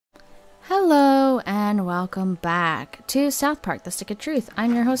welcome back to South Park, The Stick of Truth.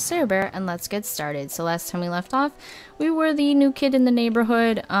 I'm your host, Serahbear, and let's get started. So last time we left off, we were the new kid in the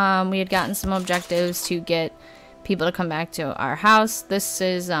neighborhood. We had gotten some objectives to get people to come back to our house. This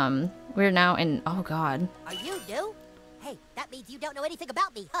is, we're now in, oh god. Are you new? Hey, that means you don't know anything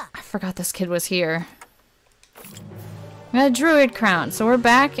about me, huh? I forgot this kid was here. We got a druid crown. So we're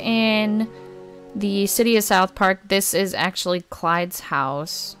back in the city of South Park. This is actually Clyde's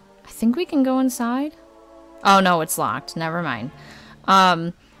house. I think we can go inside. Oh no, it's locked. Never mind.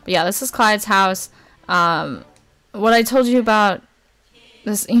 But yeah, this is Clyde's house. What I told you about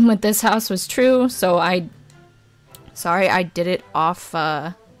this with this house was true. So sorry I did it off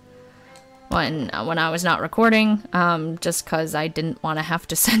when I was not recording. Just cause I didn't want to have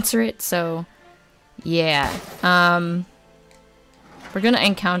to censor it. So yeah. We're gonna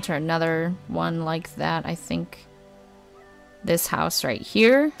encounter another one like that. I think this house right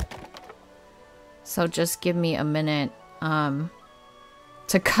here. So just give me a minute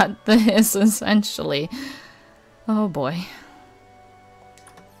to cut this, essentially. Oh boy.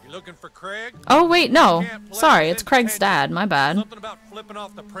 You looking for Craig? Oh wait, no. Sorry, it's Craig's dad. My bad. Something about flipping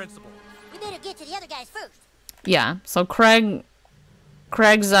off the principal. We better get to the other guys first. Yeah, so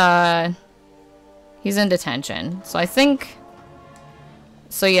Craig's he's in detention. So I think,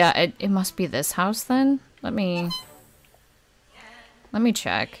 so yeah, it must be this house then. Let me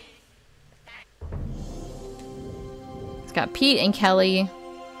check. It's got Pete and Kelly.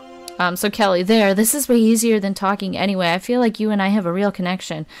 So Kelly, this is way easier than talking anyway. I feel like you and I have a real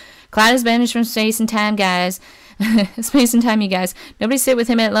connection. Clyde is banished from space and time, guys. Space and time, you guys. Nobody sit with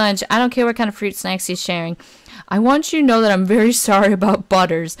him at lunch. I don't care what kind of fruit snacks he's sharing. I want you to know that I'm very sorry about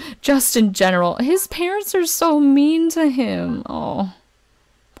Butters. Just in general. His parents are so mean to him. Oh,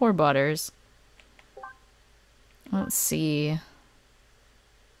 poor Butters. Let's see.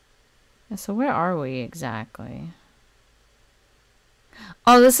 So where are we exactly?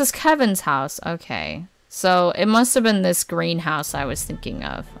 Oh, this is Kevin's house. Okay. So it must have been this greenhouse I was thinking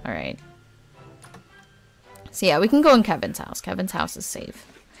of. Alright. So yeah, we can go in Kevin's house. Kevin's house is safe.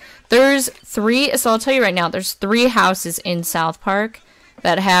 There's three, so I'll tell you right now, there's 3 houses in South Park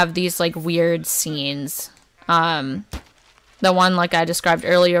that have these like weird scenes. The one like I described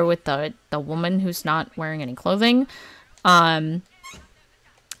earlier with the woman who's not wearing any clothing.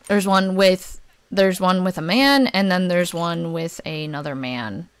 There's one with a man, and then there's one with another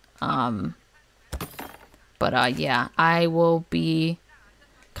man. But yeah, I will be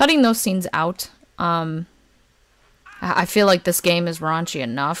cutting those scenes out. I feel like this game is raunchy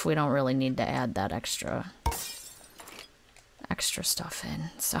enough. We don't really need to add that extra stuff in.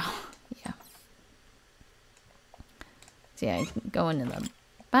 So yeah. So yeah, I can go into the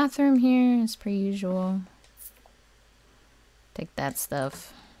bathroom here as per usual. Take that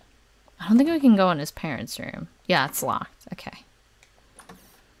stuff. I don't think we can go in his parents' room. Yeah, it's locked. Okay.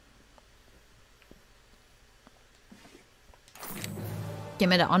 Give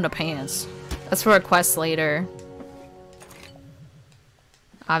me the underpants. That's for a quest later.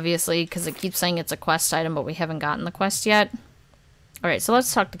 Obviously, because it keeps saying it's a quest item, but we haven't gotten the quest yet. Alright, so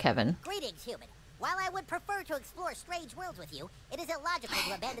let's talk to Kevin. Greetings, human. While I would prefer to explore strange worlds with you, it is illogical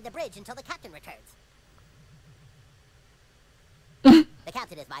to abandon the bridge until the captain returns. The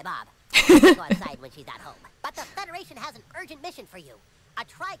captain is my mom. I go outside when she's at home. But the Federation has an urgent mission for you. A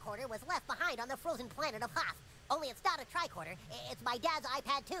tricorder was left behind on the frozen planet of Hoth. Only it's not a tricorder, it's my dad's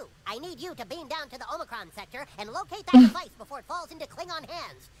iPad 2. I need you to beam down to the Omicron sector and locate that device before it falls into Klingon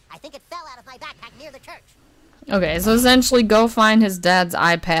hands. I think it fell out of my backpack near the church. Okay, so essentially go find his dad's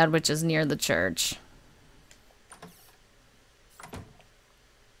iPad, which is near the church.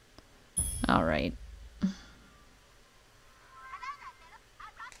 Alright.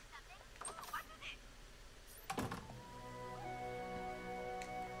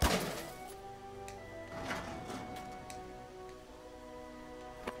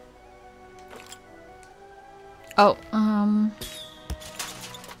 Oh,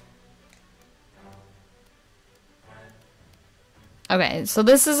 okay, so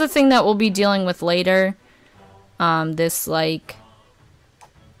this is a thing that we'll be dealing with later. This, like,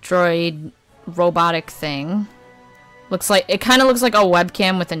 droid robotic thing. It kind of looks like a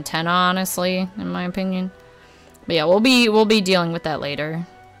webcam with antenna, honestly, in my opinion. But yeah, we'll be dealing with that later.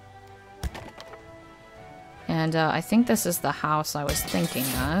 And, I think this is the house I was thinking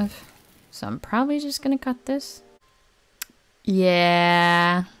of. So I'm probably just gonna cut this.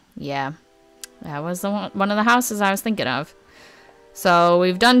 Yeah. That was one of the houses I was thinking of. So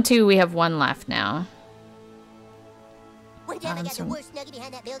we've done 2, we have 1 left now. One time I got the worst nugget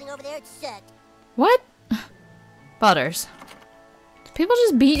behind that building over there, it sucked. What? Butters. Do people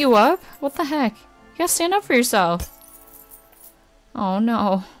just beat you up? What the heck? You gotta stand up for yourself. Oh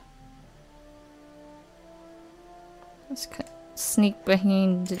no. Let's sneak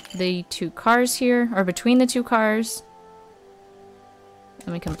behind the two cars here, or between the two cars.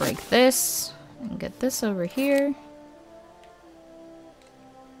 Then we can break this and get this over here.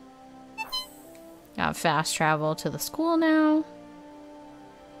 Got fast travel to the school now.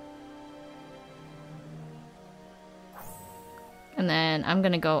 And then I'm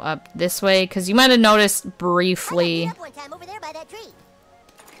gonna go up this way, because you might have noticed briefly.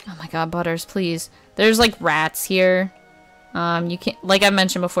 Oh my god, Butters, please. There's like rats here. You can't, like I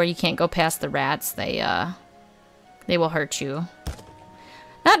mentioned before, you can't go past the rats. They will hurt you.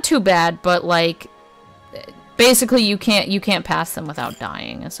 Not too bad, but like basically you can't pass them without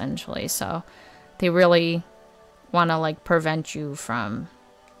dying, essentially. So they really want to like prevent you from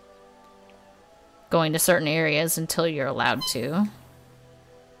going to certain areas until you're allowed to.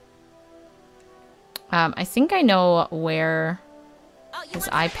 I think I know where his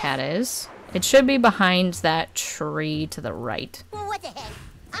iPad is. It should be behind that tree to the right. Well, what the heck?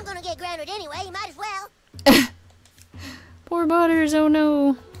 I'm gonna get grounded anyway, might as well. Poor Butters, oh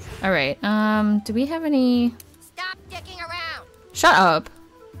no. Alright, do we have any... Stop dicking around! Shut up.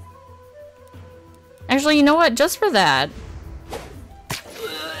 Actually, you know what? Just for that.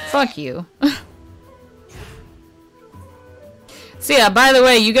 Fuck you. So yeah, by the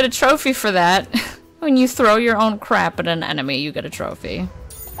way, you get a trophy for that. When you throw your own crap at an enemy, you get a trophy.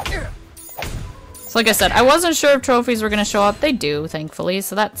 So like I said, I wasn't sure if trophies were going to show up. They do, thankfully,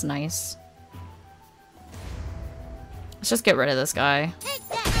 so that's nice. Let's just get rid of this guy.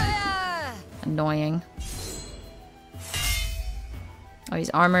 Annoying. Oh, he's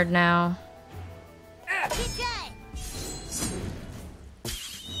armored now.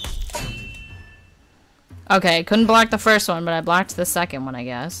 Okay, couldn't block the first one, but I blocked the second one, I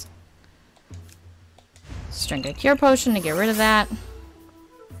guess. Let's drink a cure potion to get rid of that.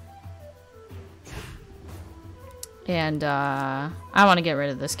 And, I want to get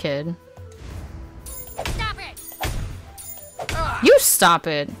rid of this kid. Stop it! You stop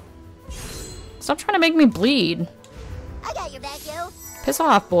it! Stop trying to make me bleed. I got your back, yo. Piss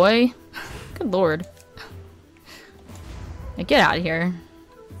off, boy. Good lord. Now get out of here.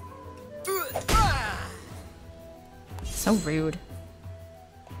 So rude.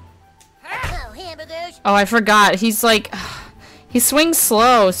 Oh, hamburgers. Oh, I forgot. He's like... He swings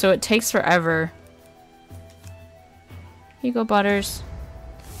slow, so it takes forever. Here you go, Butters.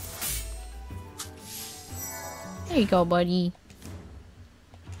 There you go, buddy.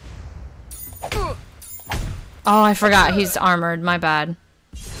 Oh, I forgot. He's armored. My bad.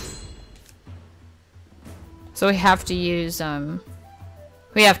 So we have to use, power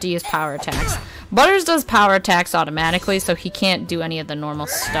attacks. Butters does power attacks automatically, so he can't do any of the normal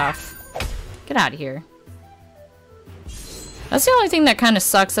stuff. Get out of here. That's the only thing that kind of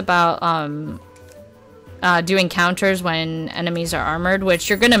sucks about, doing counters when enemies are armored, which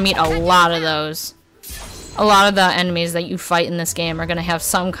you're gonna meet a lot of those. A lot of the enemies that you fight in this game are gonna have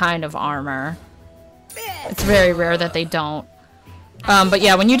some kind of armor. It's very rare that they don't. But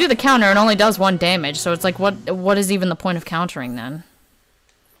yeah, when you do the counter, it only does 1 damage, so it's like, what is even the point of countering then?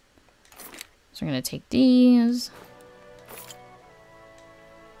 So we're gonna take these.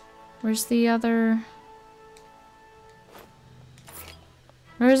 Where's the other...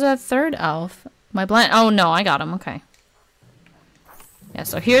 Where's that third elf? My blind... Oh, no, I got him. Okay. Yeah,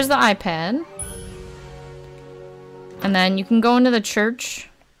 so here's the iPad. And then you can go into the church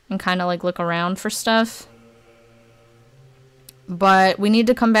and kind of, like, look around for stuff. But we need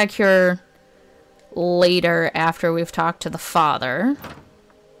to come back here later after we've talked to the father.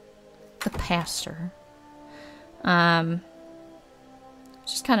 The pastor. Just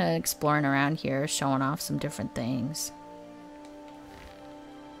kind of exploring around here, showing off some different things.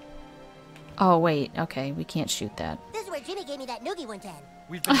 Oh, wait. Okay, we can't shoot that. This is where Jimmy gave me that noogie one time.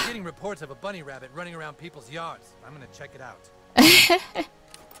 We've been getting reports of a bunny rabbit running around people's yards. I'm gonna check it out.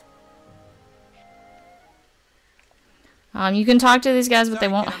 You can talk to these guys, but they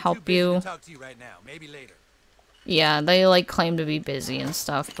won't Sorry, kid, I'm help too busy you. to talk to you right now. Maybe later. Yeah, they, like, claim to be busy and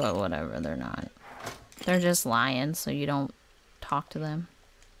stuff, but whatever, they're not. They're just lying, so you don't talk to them.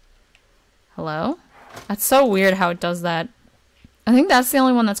 Hello? That's so weird how it does that. I think that's the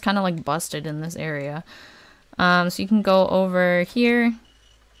only one that's kind of, like, busted in this area. So you can go over here.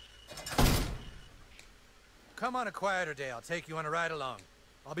 Come on a quieter day. I'll take you on a ride along.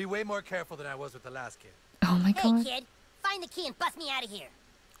 I'll be way more careful than I was with the last kid. Oh my god. Hey, kid. Find the key and bust me out of here.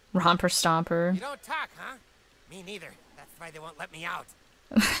 Romper Stomper. You don't talk, huh? Me neither. That's why they won't let me out.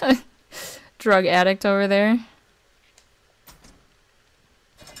 Drug addict over there.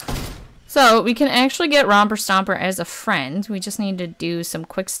 So, we can actually get Romper Stomper as a friend. We just need to do some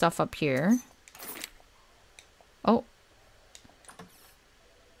quick stuff up here. Oh.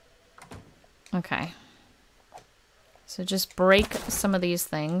 Okay. So just break some of these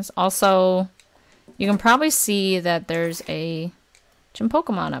things. Also, you can probably see that there's a gym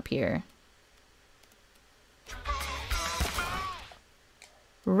Pokemon up here.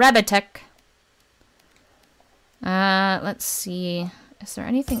 Rabbitech. Let's see. Is there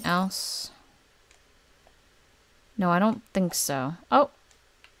anything else? No, I don't think so. Oh,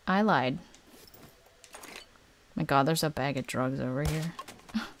 I lied. My god, there's a bag of drugs over here.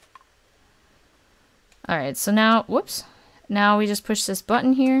 Alright, so now, whoops. Now we just push this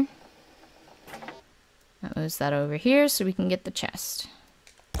button here. That moves that over here so we can get the chest.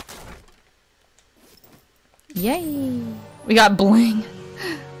 Yay! We got bling!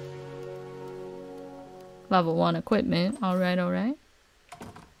 Level 1 equipment. Alright, alright.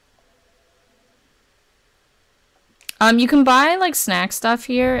 You can buy, like, snack stuff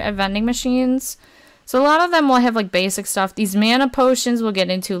here at vending machines. So a lot of them will have, like, basic stuff. These mana potions we'll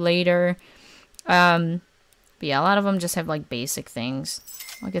get into later. But yeah, a lot of them just have, like, basic things.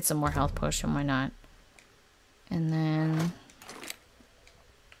 I'll get some more health potion, why not? And then...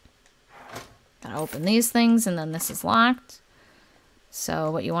 gotta open these things, and then this is locked. So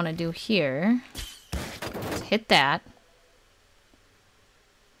what you want to do here is hit that.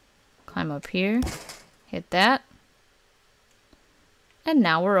 Climb up here. Hit that. And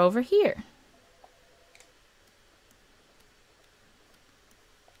now we're over here.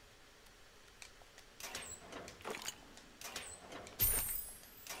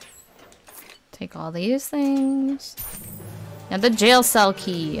 Take all these things. And the jail cell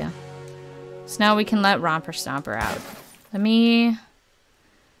key. So now we can let Romper Stomper out. Let me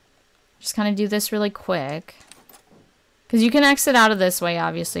just kind of do this really quick. Because you can exit out of this way,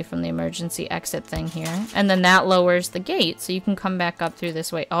 obviously, from the emergency exit thing here. And then that lowers the gate, so you can come back up through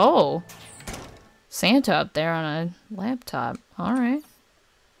this way. Oh! Santa up there on a laptop. Alright.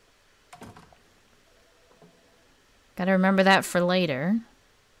 Gotta remember that for later.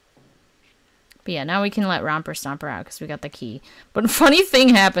 But yeah, now we can let Romper Stomper out because we got the key. But a funny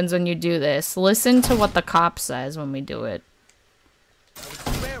thing happens when you do this. Listen to what the cop says when we do it. I would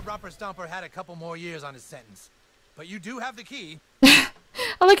swear Romper Stomper had a couple more years on his sentence. But you do have the key. I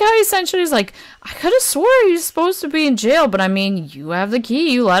like how he essentially is like, I could have swore he's supposed to be in jail, but I mean, you have the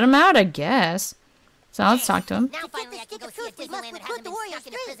key. You let him out, I guess. So let's talk to him. Now finally I can go see if Disneyland hasn't been stuck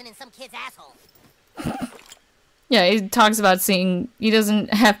in a prison in some kid's asshole. Yeah, he talks about seeing... he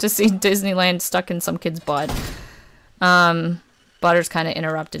doesn't have to see Disneyland stuck in some kid's butt. Butters kind of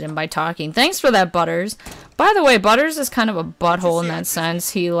interrupted him by talking. Thanks for that, Butters. By the way, Butters is kind of a butthole in that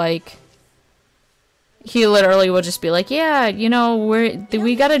sense. He, like... he literally will just be like, yeah, you know,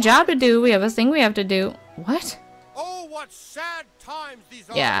 we got a job to do. We have a thing we have to do. What? Oh, what sad times these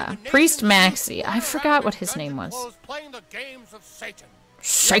are. Yeah, Priest Maxie. I forgot what his name was. Playing the games of Satan.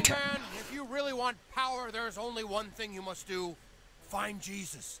 Satan. Young man, if you really want power, there's only one thing you must do. Find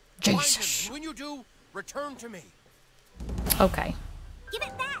Jesus. Jesus. Find him. When you do, return to me. Okay. Give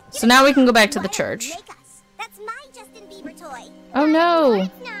it back. So now we can go back to the church. That's my Justin Bieber toy. Oh no.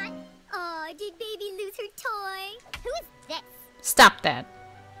 It's not. Oh, did baby lose her toy? Who is this? Stop that.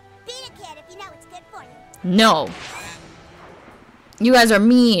 Beat a kid if you know it's good for you. No. You guys are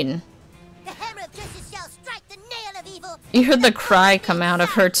mean. The hammer of justice shall strike the nail of evil. You heard the cry come out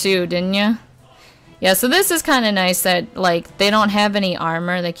of her too, didn't you? Yeah, so this is kind of nice that, like, they don't have any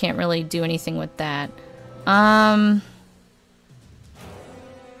armor. They can't really do anything with that. I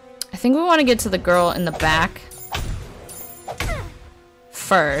think we want to get to the girl in the back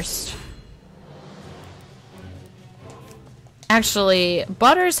first. Actually,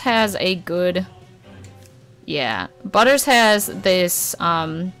 Butters has a good... yeah, Butters has this,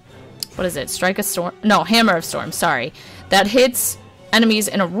 what is it? Strike a Storm? No, Hammer of Storm, sorry. That hits enemies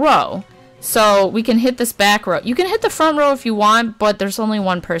in a row. So we can hit this back row. You can hit the front row if you want, but there's only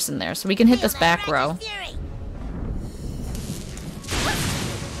one person there. So we can hit this back row.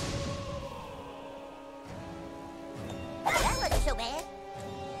 That wasn't so bad.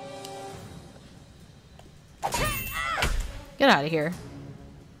 Get out of here.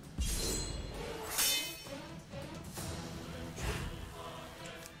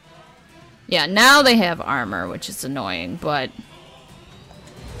 Yeah, now they have armor, which is annoying, but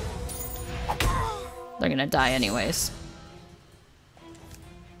they're gonna die anyways.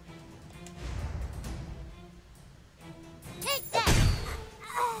 Take that.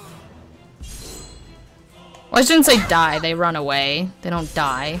 Well, I shouldn't say die, they run away. They don't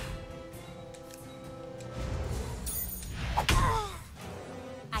die.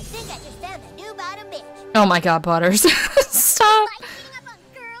 I I think I just found a new bottom bitch. Oh my god, Butters. Stop. By beating up on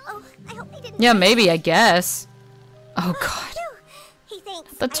girls. Oh, I hope they didn't. Yeah, maybe, I guess. Oh god. He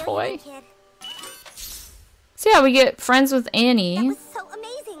thinks. The I toy. owe you one, kid. So yeah, we get friends with That Annie. was so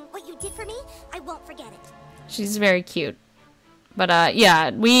amazing. What you did for me, I won't forget it. She's very cute. But yeah,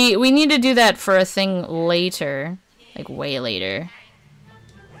 we need to do that for a thing later. Like way later.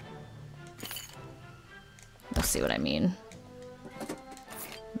 Let's see what I mean.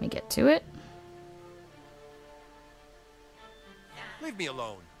 Let me get to it. Leave me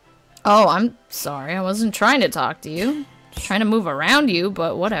alone. Oh, I'm sorry. I wasn't trying to talk to you. Just trying to move around you,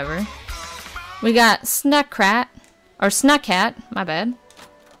 but whatever. We got Snuckrat. Or Snuckcat. My bad.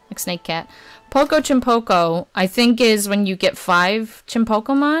 Like Snake Cat. Poco Chimpoko, I think, is when you get 5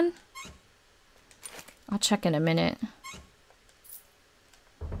 Chimpokemon. I'll check in a minute.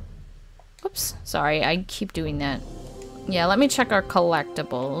 Oops. Sorry, I keep doing that. Yeah, let me check our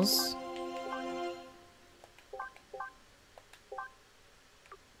collectibles.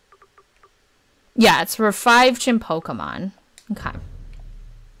 Yeah, it's for 5 Chimpokemon. Okay.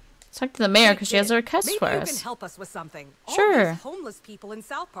 Let's talk to the mayor because she has a request for Maybe you us. can help us with something. Sure. All these homeless people in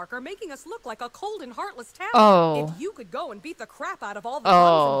South Park are making us look like a cold and heartless town. Oh. If you could go and beat the crap out of all the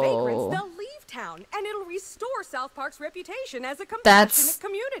bums and vagrants, they'll leave town, and it'll restore South Park's reputation as a compassionate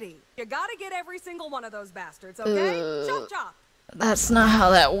community. You gotta get every single one of those bastards, okay? Chop chop. That's not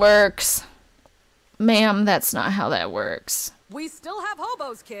how that works. Ma'am, that's not how that works. We still have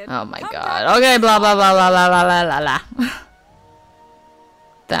hobos, kid. Oh my Come god. back. Okay, blah blah blah blah blah blah blah blah blah.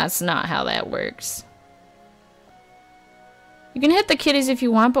 That's not how that works. You can hit the kitties if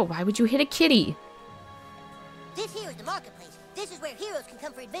you want, but why would you hit a kitty? This here is the marketplace. This is where heroes can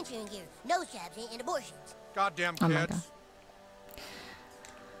come for adventuring gear, nose jabs, and abortions. Goddamn Oh my kids. god.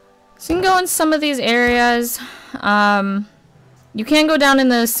 So you can go in some of these areas. You can go down in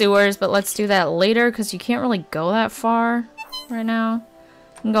the sewers, but let's do that later because you can't really go that far right now.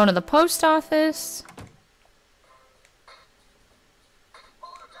 You can go into the post office.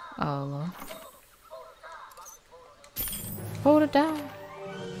 Oh, Lord. Die. You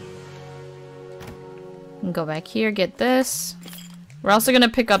can go back here, get this. We're also gonna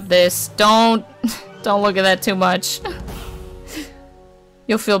pick up this. Don't look at that too much.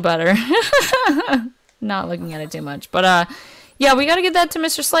 You'll feel better. Not looking at it too much, but yeah, we gotta get that to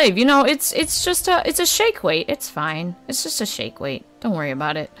Mr. Slave. You know, it's just a shake weight. It's fine. It's just a shake weight. Don't worry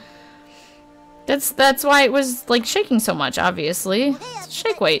about it. That's why it was like shaking so much. Obviously, it's a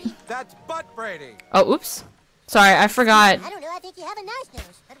shake weight. That's Butt Brady. Oh, oops. Sorry, I forgot. I don't know. I think you have a nice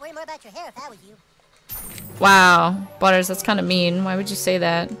nose. I'd worry more about your hair if I was you. Wow, Butters, that's kind of mean. Why would you say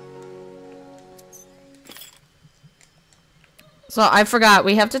that? So I forgot.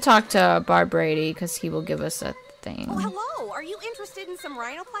 We have to talk to Bar Brady because he will give us a thing. Oh, hello. Are you interested in some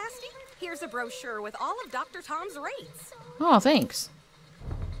rhinoplasty? Here's a brochure with all of Dr. Tom's rates. Oh, thanks.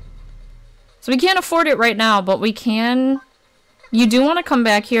 So we can't afford it right now, but we can... You do want to come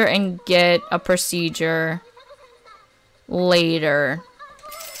back here and get a procedure later.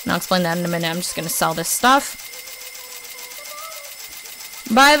 And I'll explain that in a minute. I'm just going to sell this stuff.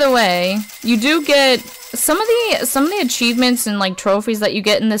 By the way, you do get... Some of the achievements and like trophies that you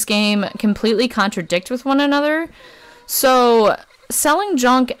get in this game completely contradict with one another. So selling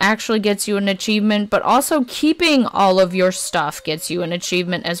junk actually gets you an achievement, but also keeping all of your stuff gets you an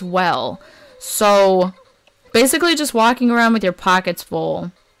achievement as well. So basically just walking around with your pockets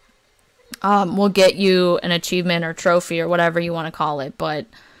full will get you an achievement or trophy or whatever you want to call it. But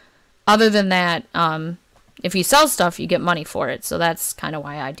other than that, if you sell stuff, you get money for it. So that's kind of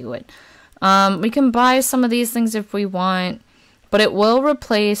why I do it. We can buy some of these things if we want, but it will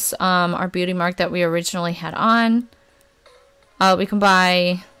replace our beauty mark that we originally had on. We can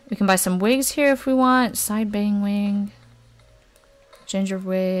buy some wigs here if we want. Side bang wig, ginger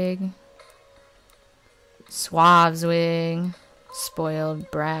wig, Suave's wig, spoiled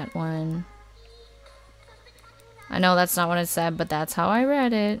brat one. I know that's not what it said, but that's how I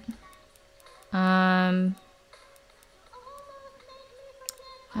read it.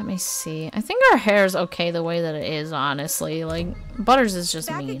 Let me see. I think our hair is okay the way that it is, honestly. Like, Butters is just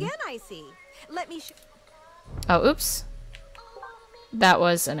Back mean. again, I see. Let me Oh, oops. That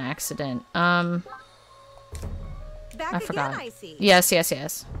was an accident. Back I forgot. Again, I see.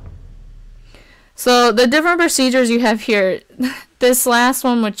 Yes. So, the different procedures you have here. This last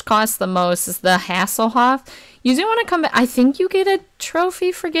one, which costs the most, is the Hasselhoff. You do want to come back. I think you get a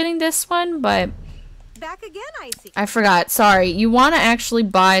trophy for getting this one, but... Back again, I see. I forgot. Sorry. You want to actually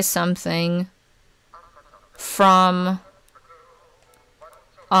buy something from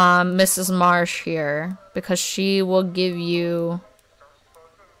Mrs. Marsh here because she will give you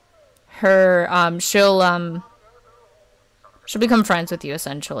her, she'll become friends with you,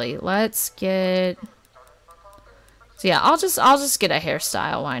 essentially. Let's get... So yeah, I'll just get a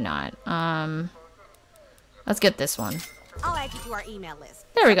hairstyle, why not? Let's get this one. I'll add you to our email list.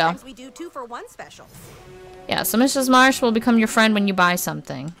 There we go. Sometimes we do 2-for-1 specials. Yeah, so Mrs. Marsh will become your friend when you buy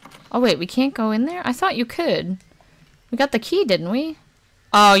something. Oh wait, we can't go in there? I thought you could. We got the key, didn't we?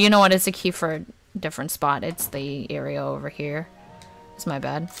 Oh, you know what? It's a key for a different spot. It's the area over here. It's my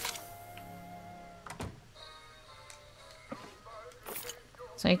bad.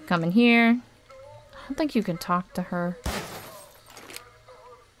 So you can come in here. I don't think you can talk to her.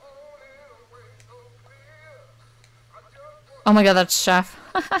 Oh my god, that's Chef.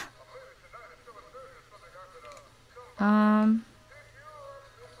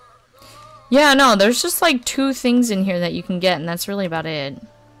 Yeah, no, there's just like 2 things in here that you can get, and that's really about it.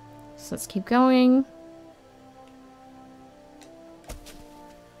 So let's keep going.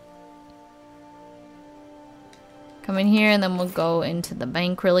 Come in here, and then we'll go into the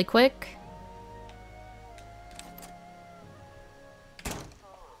bank really quick.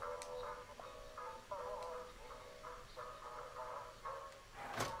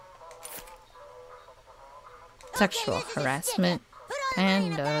 Sexual harassment.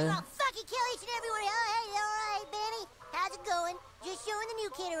 Panda. Fucking kill each and every one. Oh, hey, all right, Benny. How's it going? Just showing the new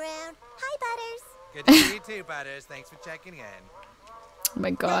kid around. Hi, Butters. Good to see you too, Butters. Thanks for checking in. Oh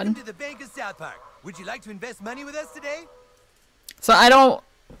my god. Welcome to the Bank of South Park. Would you like to invest money with us today? So I don't...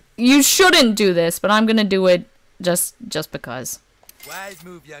 You shouldn't do this, but I'm gonna do it just because. Wise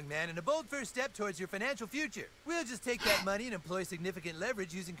move, young man, and a bold first step towards your financial future. We'll just take that money and employ significant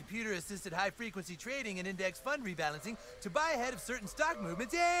leverage using computer-assisted high-frequency trading and index fund rebalancing to buy ahead of certain stock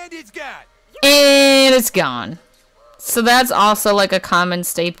movements, and it's gone! And it's gone. So that's also like a common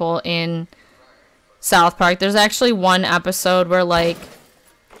staple in South Park. There's actually one episode where, like,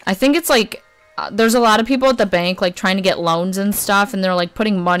 I think it's like, there's a lot of people at the bank, like, trying to get loans and stuff, and they're, like,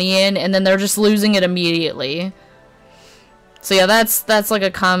 putting money in, and then they're just losing it immediately. So yeah, that's like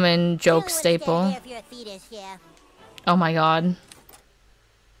a common joke staple. Oh my god.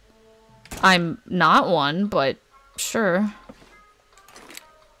 I'm not one, but sure.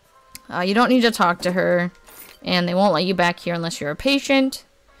 You don't need to talk to her, and they won't let you back here unless you're a patient.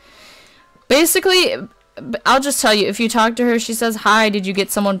 Basically, I'll just tell you, if you talk to her, she says, "Hi, did you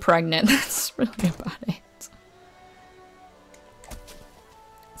get someone pregnant?" That's really about it.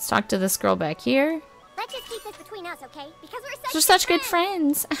 Let's talk to this girl back here. Let's just keep this between us, okay? Because We're such good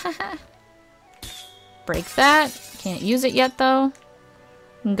friends. Break that. Can't use it yet, though. You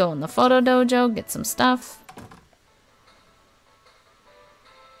can go in the photo dojo, get some stuff.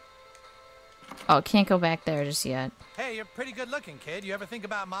 Oh, can't go back there just yet. Hey, you're pretty good looking, kid. You ever think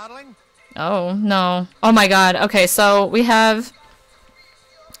about modeling? Oh, no. Oh my god. Okay, so we have...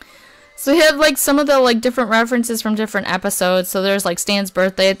 So we have, like, some of the, like, different references from different episodes. So there's, like, Stan's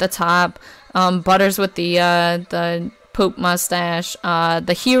birthday at the top. Butters with the poop mustache.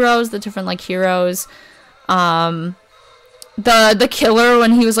 The heroes, the different, like, heroes. The killer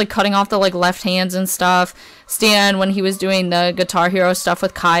when he was, like, cutting off the, like, left hands and stuff. Stan when he was doing the Guitar Hero stuff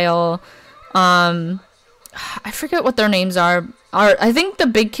with Kyle. I forget what their names are. I think the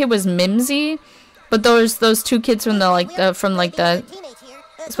big kid was Mimsy. But those 2 kids from the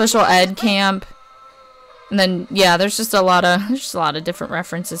special ed camp. And then, yeah, there's just a lot of different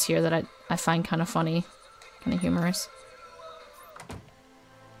references here that I find kind of funny, kind of humorous.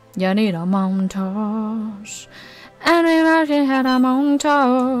 You need a montage. Everybody had a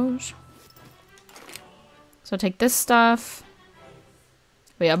montage. So take this stuff.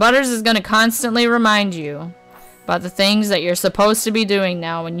 But yeah, Butters is gonna constantly remind you about the things that you're supposed to be doing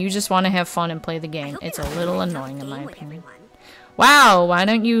now when you just want to have fun and play the game. It's a little annoying in my opinion. Wow, why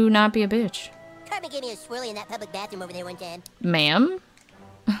don't you not be a bitch? Cartman gave me a swirly in that public bathroom over there one time. Ma'am?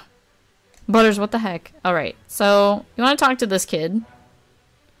 Butters, what the heck? Alright, so you want to talk to this kid.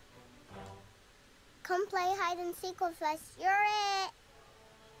 Come play hide and seek with us. You're it.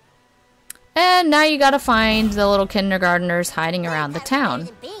 And now you gotta find the little kindergartners hiding around the town.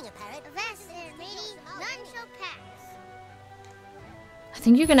 I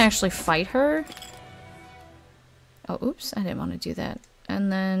think you can actually fight her. Oh, oops, I didn't want to do that.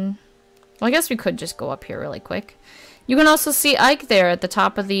 And then... Well, I guess we could just go up here really quick. You can also see Ike there at the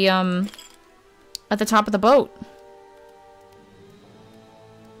top of the, boat.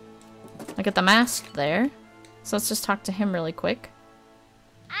 Like at the mast there. So let's just talk to him really quick.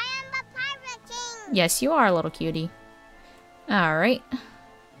 I am the Pirate King! Yes, you are, little cutie. Alright.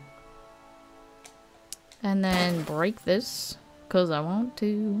 And then break this, because I want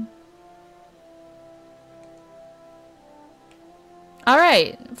to.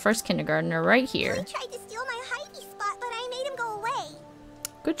 Alright, first kindergartner right here. He tried to steal my hidey spot, but I made him go away.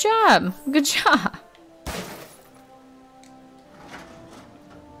 Good job. Good job.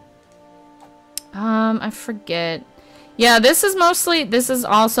 I forget. Yeah, this is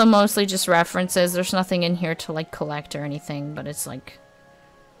also mostly just references. There's nothing in here to like collect or anything, but it's like,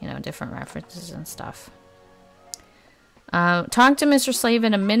 you know, different references and stuff. Talk to Mr. Slave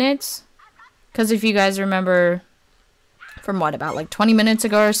in a minute, because if you guys remember from what, about like 20 minutes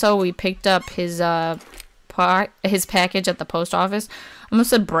ago or so, we picked up his package at the post office. I almost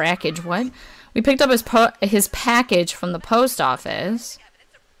said brackage, what? We picked up his package from the post office.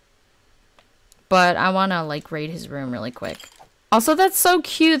 But I want to, like, raid his room really quick. Also, that's so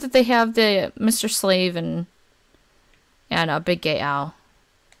cute that they have the Mr. Slave and Big Gay Owl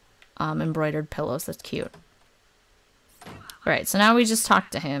embroidered pillows. That's cute. Alright, so now we just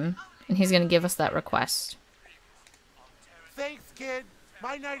talk to him, and he's going to give us that request. Thanks, kid.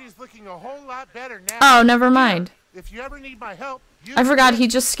 My night is looking a whole lot better now. Oh, never mind. If you ever need my help, I forgot he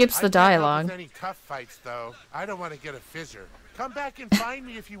just skips the dialogue. Any tough fights, though. I don't want to get a fissure. Come back and find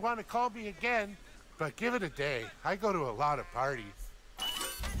me if you want to call me again. But give it a day. I go to a lot of parties.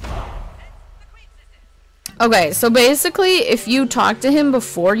 Okay, so basically, if you talk to him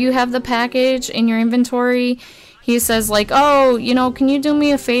before you have the package in your inventory, he says like, oh, you know, can you do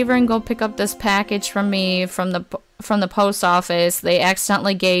me a favor and go pick up this package from me from the post office? They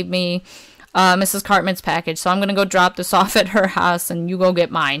accidentally gave me Mrs. Cartman's package, so I'm gonna go drop this off at her house, and you go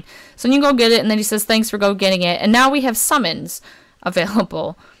get mine. So you go get it, and then he says, thanks for go getting it. And now we have summons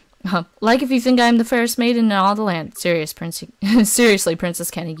available. Like if you think I'm the fairest maiden in all the land. Seriously, Princess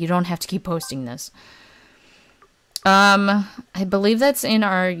Kenny, you don't have to keep posting this. I believe that's in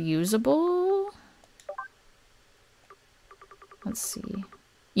our usable. Let's see.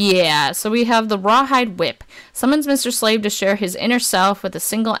 Yeah, so we have the Rawhide Whip. Summons Mr. Slave to share his inner self with a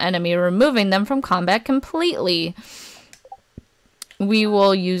single enemy, removing them from combat completely. We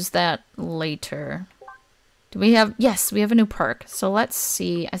will use that later. Do we have... Yes, we have a new perk. So let's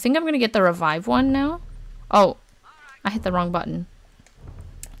see. I think I'm going to get the revive one now. Oh, I hit the wrong button.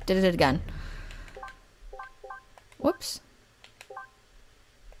 Did it again. Whoops.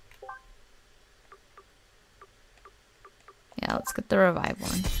 Yeah, let's get the revive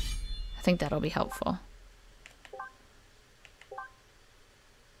one. I think that'll be helpful.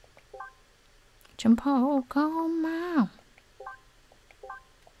 Jump on my...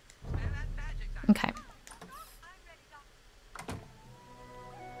 Okay.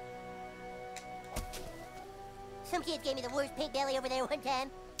 Some kids gave me the worst pink belly over there one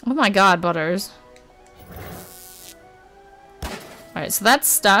time. Oh my god, Butters. Alright, so that's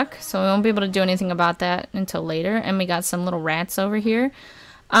stuck, so we won't be able to do anything about that until later. And we got some little rats over here.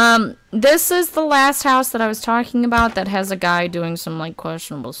 This is the last house that I was talking about that has a guy doing some, like,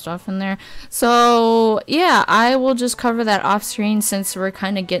 questionable stuff in there. So, yeah, I will just cover that off screen since we're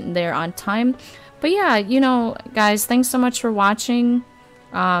kind of getting there on time. But yeah, you know, guys, thanks so much for watching.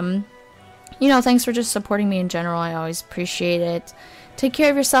 You know, thanks for just supporting me in general. I always appreciate it. Take care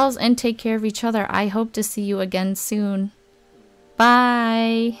of yourselves and take care of each other. I hope to see you again soon.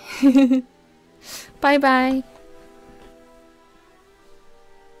 Bye. Bye-bye.